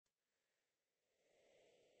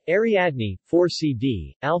Ariadne,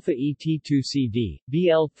 4-CD, alpha-ET2-CD,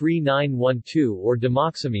 BL3912 or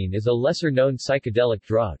damoxamine is a lesser-known psychedelic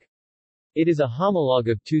drug. It is a homologue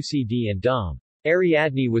of 2-CD and DOM.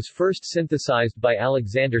 Ariadne was first synthesized by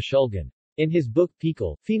Alexander Shulgin. In his book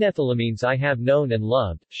PiHKAL, Phenethylamines I Have Known and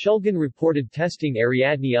Loved, Shulgin reported testing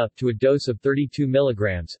Ariadne up to a dose of 32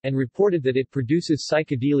 mg, and reported that it produces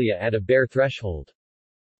psychedelia at a bare threshold.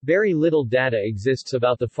 Very little data exists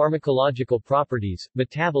about the pharmacological properties,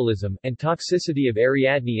 metabolism, and toxicity of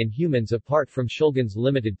Ariadne in humans apart from Shulgin's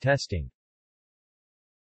limited testing.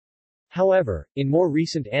 However, in more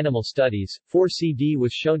recent animal studies, 4-CD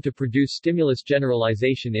was shown to produce stimulus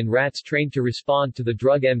generalization in rats trained to respond to the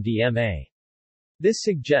drug MDMA. This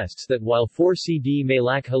suggests that while 4-CD may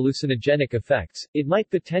lack hallucinogenic effects, it might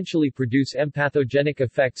potentially produce empathogenic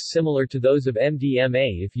effects similar to those of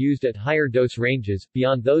MDMA if used at higher dose ranges,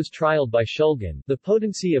 beyond those trialed by Shulgin. The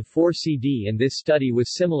potency of 4-CD in this study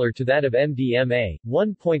was similar to that of MDMA,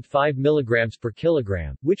 1.5 mg per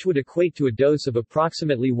kilogram, which would equate to a dose of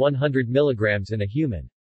approximately 100 mg in a human.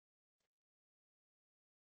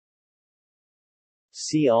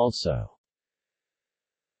 See also: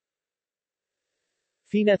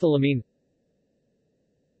 phenethylamine,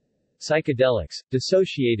 psychedelics,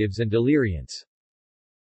 dissociatives and deliriants.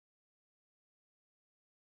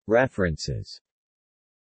 References.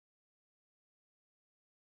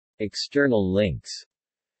 External links.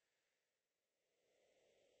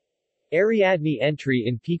 Ariadne entry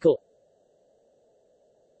in PiHKAL.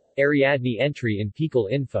 Ariadne entry in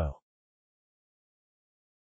PiHKAL info.